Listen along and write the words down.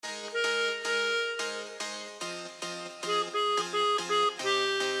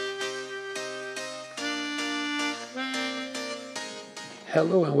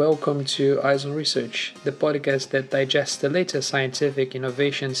Hello and welcome to Eyes on Research, the podcast that digests the latest scientific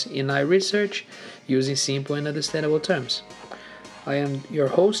innovations in eye research using simple and understandable terms. I am your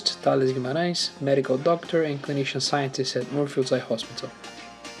host, Thales Guimarães, medical doctor and clinician scientist at Moorfields Eye Hospital.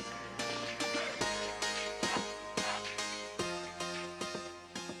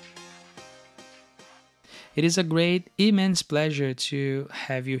 It is a great, immense pleasure to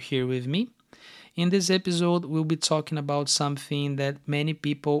have you here with me. In this episode, we'll be talking about something that many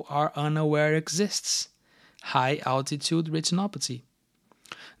people are unaware exists: high altitude retinopathy.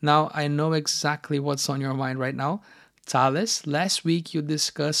 Now, I know exactly what's on your mind right now. Thales, last week you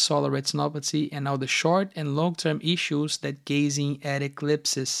discussed solar retinopathy and all the short and long term issues that gazing at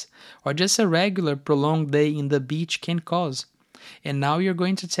eclipses or just a regular prolonged day in the beach can cause. And now you're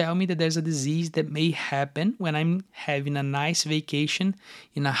going to tell me that there's a disease that may happen when I'm having a nice vacation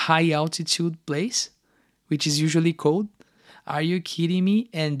in a high altitude place, which is usually cold? Are you kidding me?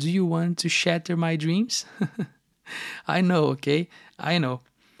 And do you want to shatter my dreams? I know, okay? I know.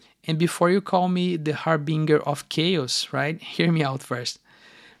 And before you call me the harbinger of chaos, right? Hear me out first.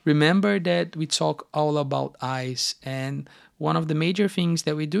 Remember that we talk all about eyes, and one of the major things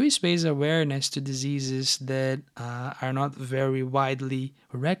that we do is raise awareness to diseases that are not very widely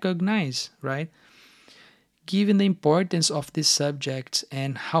recognized, right? Given the importance of this subject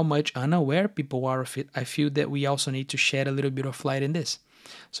and how much unaware people are of it, I feel that we also need to shed a little bit of light in this.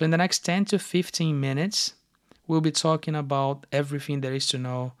 So in the next 10 to 15 minutes, we'll be talking about everything there is to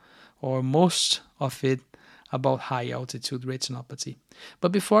know, or most of it, about high altitude retinopathy.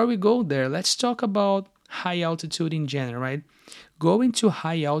 But before we go there, let's talk about high altitude in general, right? Going to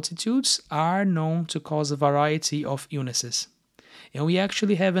high altitudes are known to cause a variety of illnesses. And we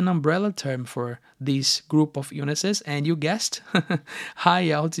actually have an umbrella term for this group of illnesses, and you guessed, high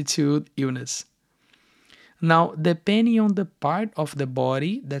altitude illness. Now, depending on the part of the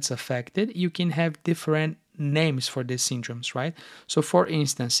body that's affected, you can have different names for these syndromes, right? So, for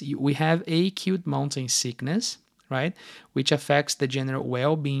instance, we have acute mountain sickness, right, which affects the general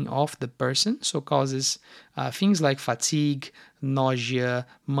well-being of the person, so causes things like fatigue, nausea,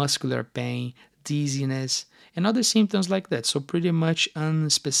 muscular pain, dizziness, and other symptoms like that. So, pretty much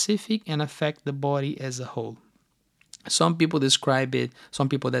unspecific and affect the body as a whole. Some people describe it, some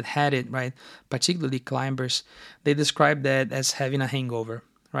people that had it, right, particularly climbers, they describe that as having a hangover,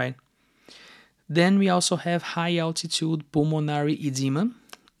 right? Then we also have high altitude pulmonary edema.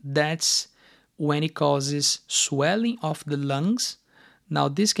 That's when it causes swelling of the lungs. Now,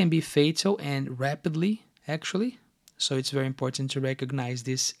 this can be fatal and rapidly, actually. So it's very important to recognize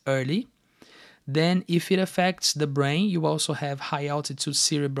this early. Then, if it affects the brain, you also have high altitude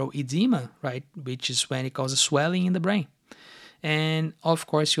cerebral edema, right? Which is when it causes swelling in the brain. And of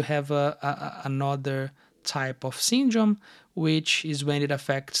course, you have another type of syndrome, which is when it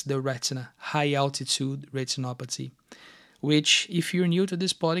affects the retina, high altitude retinopathy, which, if you're new to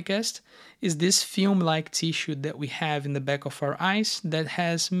this podcast, is this film-like tissue that we have in the back of our eyes that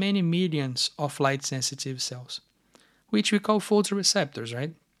has many millions of light-sensitive cells, which we call photoreceptors,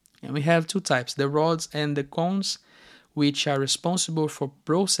 right? And we have two types, the rods and the cones, which are responsible for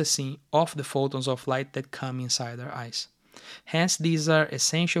processing of the photons of light that come inside our eyes. Hence, these are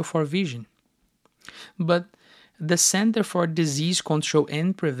essential for vision. But the Center for Disease Control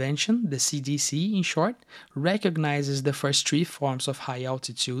and Prevention, the CDC in short, recognizes the first three forms of high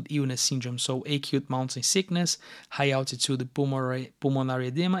altitude illness syndrome, so acute mountain sickness, high altitude pulmonary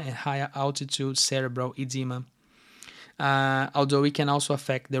edema, and high altitude cerebral edema, although it can also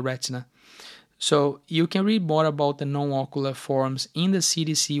affect the retina. So you can read more about the non-ocular forms in the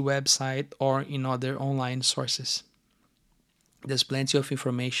CDC website or in other online sources. There's plenty of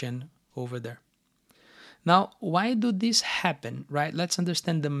information over there. Now, why do this happen, right? Let's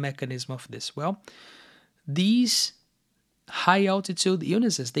understand the mechanism of this. Well, these high altitude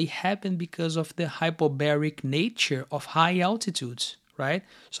illnesses, they happen because of the hypobaric nature of high altitudes, right?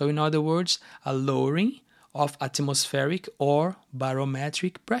 So in other words, a lowering of atmospheric or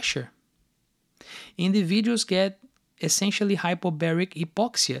barometric pressure. Individuals get essentially hypobaric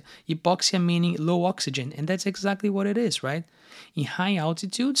hypoxia meaning low oxygen, and that's exactly what it is, right? In high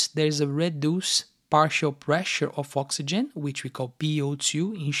altitudes, there's a reduced partial pressure of oxygen, which we call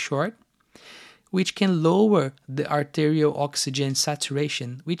PO2 in short, which can lower the arterial oxygen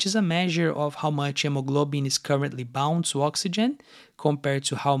saturation, which is a measure of how much hemoglobin is currently bound to oxygen compared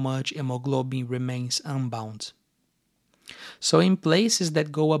to how much hemoglobin remains unbound. So in places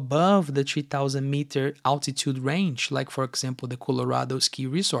that go above the 3,000 meter altitude range, like for example the Colorado ski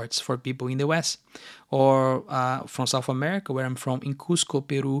resorts for people in the West, or from South America, where I'm from, in Cusco,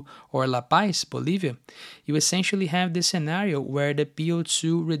 Peru, or La Paz, Bolivia, you essentially have this scenario where the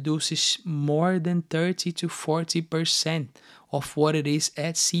PO2 reduces more than 30 to 40% of what it is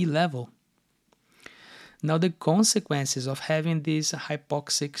at sea level. Now, the consequences of having this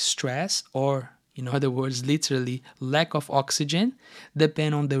hypoxic stress, or in other words, literally lack of oxygen,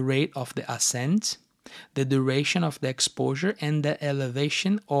 depend on the rate of the ascent, the duration of the exposure, and the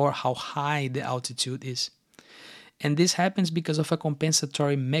elevation, or how high the altitude is. And this happens because of a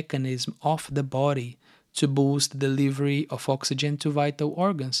compensatory mechanism of the body to boost the delivery of oxygen to vital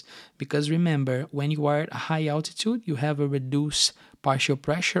organs. Because remember, when you are at a high altitude, you have a reduced partial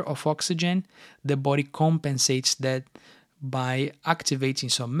pressure of oxygen. The body compensates that by activating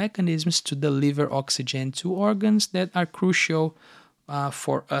some mechanisms to deliver oxygen to organs that are crucial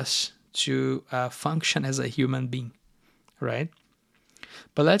for us to function as a human being, right?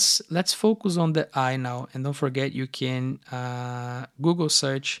 But let's focus on the eye now, and don't forget you can Google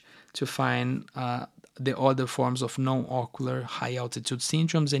search to find the other forms of non-ocular high altitude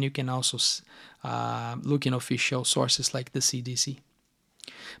syndromes, and you can also look in official sources like the CDC.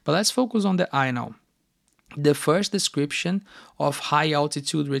 But let's focus on the eye now. The first description of high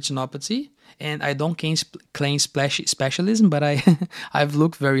altitude retinopathy, and I don't claim specialism, but I've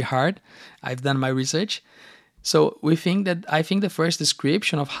looked very hard. I've done my research. So I think the first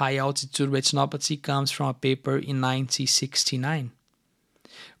description of high altitude retinopathy comes from a paper in 1969,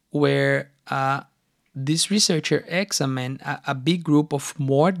 where this researcher examined a big group of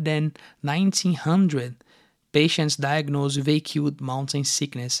more than 1,900 patients diagnosed with acute mountain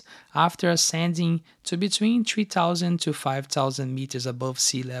sickness after ascending to between 3,000 to 5,000 meters above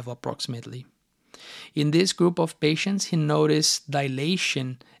sea level approximately. In this group of patients, he noticed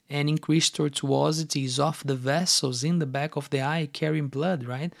dilation and increased tortuosities of the vessels in the back of the eye carrying blood,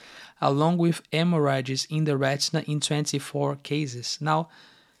 right? Along with hemorrhages in the retina in 24 cases. Now,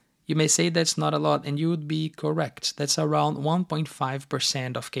 you may say that's not a lot, and you would be correct. That's around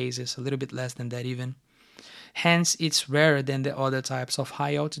 1.5% of cases, a little bit less than that even. Hence, it's rarer than the other types of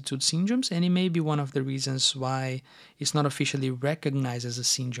high-altitude syndromes, and it may be one of the reasons why it's not officially recognized as a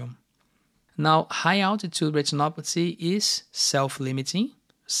syndrome. Now, high-altitude retinopathy is self-limited,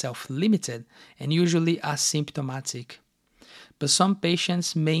 and usually asymptomatic. But some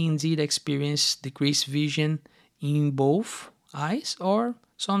patients may indeed experience decreased vision in both eyes or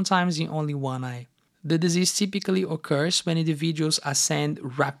sometimes in only one eye. The disease typically occurs when individuals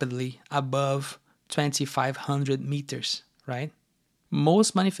ascend rapidly above 2,500 meters, right?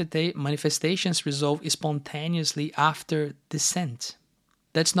 Most manifestations resolve spontaneously after descent.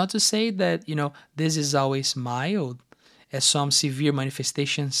 That's not to say that, this is always mild, as some severe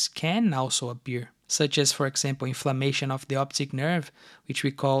manifestations can also appear, such as, for example, inflammation of the optic nerve, which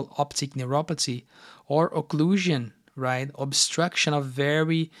we call optic neuropathy, or occlusion, right? Obstruction of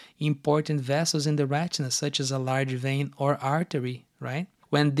very important vessels in the retina, such as a large vein or artery, right?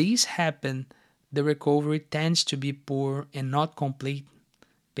 When these happen, the recovery tends to be poor and not complete.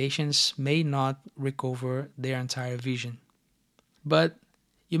 Patients may not recover their entire vision. But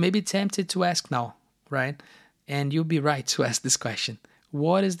you may be tempted to ask now, right? And you'll be right to ask this question.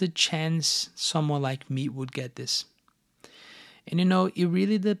 What is the chance someone like me would get this? And it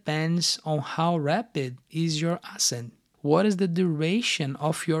really depends on how rapid is your ascent. What is the duration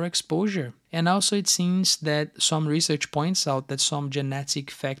of your exposure? And also it seems that some research points out that some genetic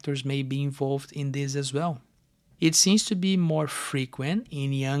factors may be involved in this as well. It seems to be more frequent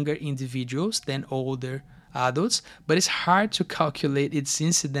in younger individuals than older adults, but it's hard to calculate its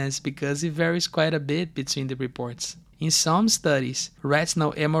incidence because it varies quite a bit between the reports. In some studies,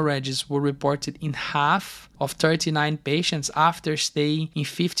 retinal hemorrhages were reported in half of 39 patients after staying in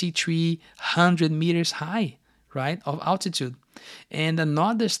 5,300 meters high, right, of altitude. And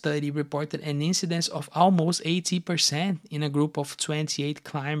another study reported an incidence of almost 80% in a group of 28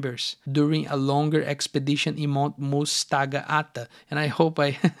 climbers during a longer expedition in Mount Mustagaata. And I hope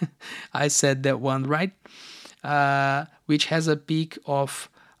I said that one right, which has a peak of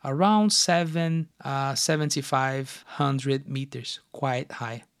around 7,500 meters, quite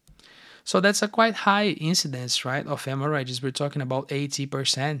high. So that's a quite high incidence, right, of hemorrhages. We're talking about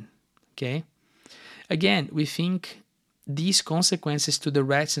 80%, okay? Again, we think these consequences to the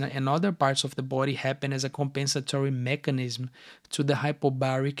retina and other parts of the body happen as a compensatory mechanism to the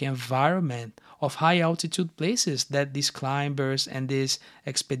hypobaric environment of high-altitude places that these climbers and these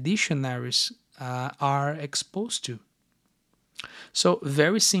expeditionaries are exposed to. So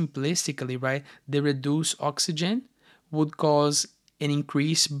very simplistically, right, they reduce oxygen, would cause an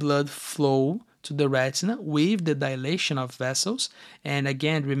increased blood flow to the retina with the dilation of vessels. And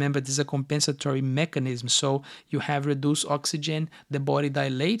again, remember, this is a compensatory mechanism. So you have reduced oxygen, the body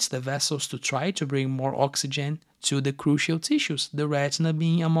dilates the vessels to try to bring more oxygen to the crucial tissues, the retina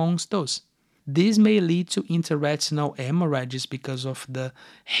being amongst those. This may lead to intraretinal hemorrhages because of the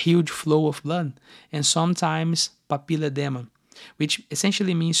huge flow of blood, and sometimes papilledema, which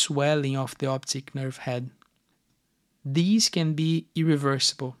essentially means swelling of the optic nerve head. These can be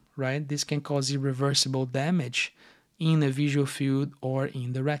irreversible, right? This can cause irreversible damage in the visual field or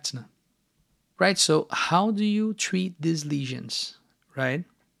in the retina. Right, so how do you treat these lesions, right?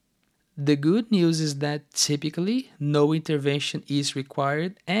 The good news is that typically no intervention is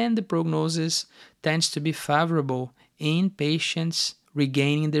required and the prognosis tends to be favorable in patients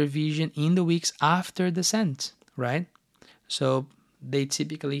regaining their vision in the weeks after descent, right? So they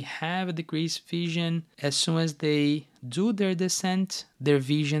typically have a decreased vision. As soon as they do their descent, their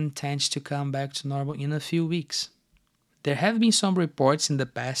vision tends to come back to normal in a few weeks. There have been some reports in the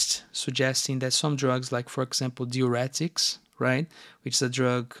past suggesting that some drugs, like for example diuretics, right, which is a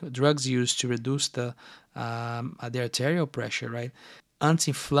drugs used to reduce the arterial pressure, right,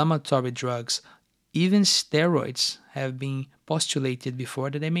 anti-inflammatory drugs, even steroids have been postulated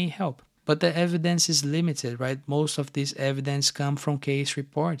before that they may help. But the evidence is limited, right? Most of this evidence come from case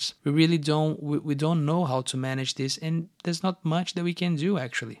reports. We don't know how to manage this, and there's not much that we can do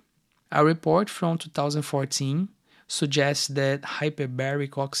actually. A report from 2014 suggests that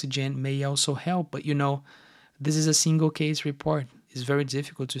hyperbaric oxygen may also help, but this is a single case report. It's very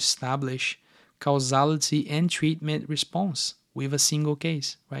difficult to establish causality and treatment response with a single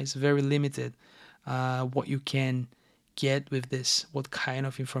case, right? It's very limited what you can get with this, what kind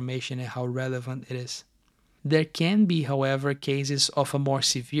of information and how relevant it is. There can be, however, cases of a more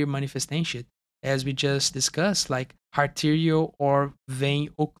severe manifestation, as we just discussed, like arterial or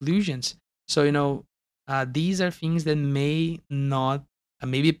vein occlusions. So, these are things that may not,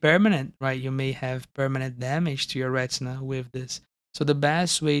 may be permanent, right? You may have permanent damage to your retina with this. So the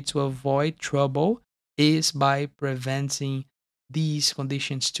best way to avoid trouble is by preventing these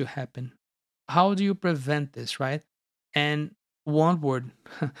conditions to happen. How do you prevent this, right? And one word,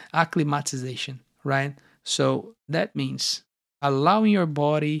 acclimatization, right? So that means allowing your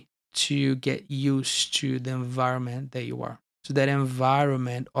body to get used to the environment that you are, to that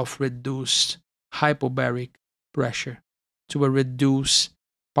environment of reduced hypobaric pressure, to a reduced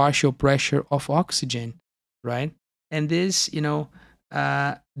partial pressure of oxygen, right? And this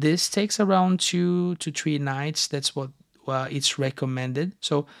takes around 2 to 3 nights. That's what it's recommended.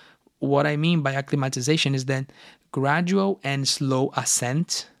 So what I mean by acclimatization is that gradual and slow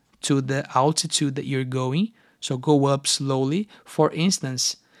ascent to the altitude that you're going. So go up slowly. For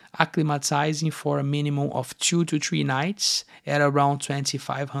instance, acclimatizing for a minimum of 2 to 3 nights at around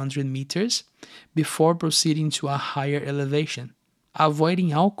 2,500 meters before proceeding to a higher elevation.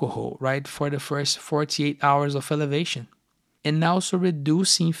 Avoiding alcohol, right, for the first 48 hours of elevation. And also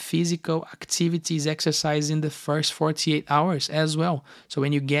reducing physical activities, exercise in the first 48 hours as well. So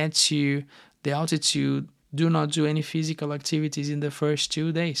when you get to the altitude, do not do any physical activities in the first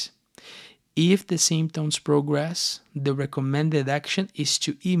 2 days. If the symptoms progress, the recommended action is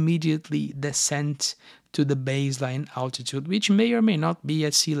to immediately descend to the baseline altitude, which may or may not be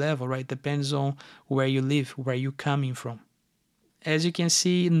at sea level, right? Depends on where you live, where you're coming from. As you can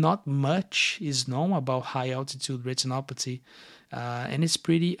see, not much is known about high altitude retinopathy, and it's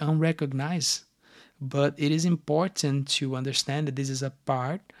pretty unrecognized. But it is important to understand that this is a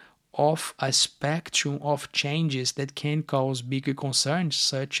part of a spectrum of changes that can cause bigger concerns,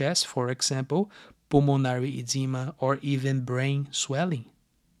 such as, for example, pulmonary edema or even brain swelling.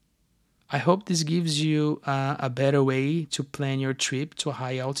 I hope this gives you a better way to plan your trip to a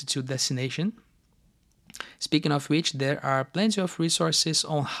high altitude destination. Speaking of which, there are plenty of resources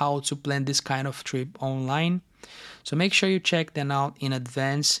on how to plan this kind of trip online. So make sure you check them out in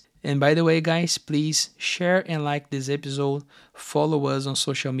advance. And by the way, guys, please share and like this episode. Follow us on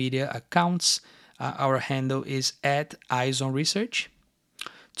social media accounts. Our handle is @EyesOnResearch.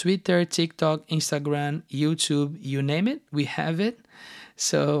 Twitter, TikTok, Instagram, YouTube, you name it, we have it.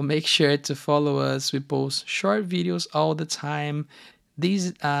 So make sure to follow us. We post short videos all the time.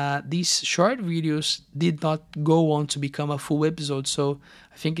 These short videos did not go on to become a full episode, so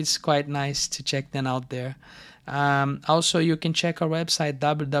I think it's quite nice to check them out there. Also, you can check our website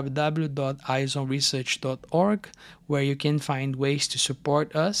www.eyesonresearch.org, where you can find ways to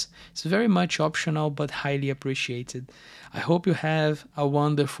support us. It's very much optional but highly appreciated. I hope you have a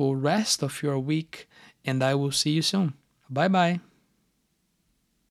wonderful rest of your week, and I will see you soon. Bye bye.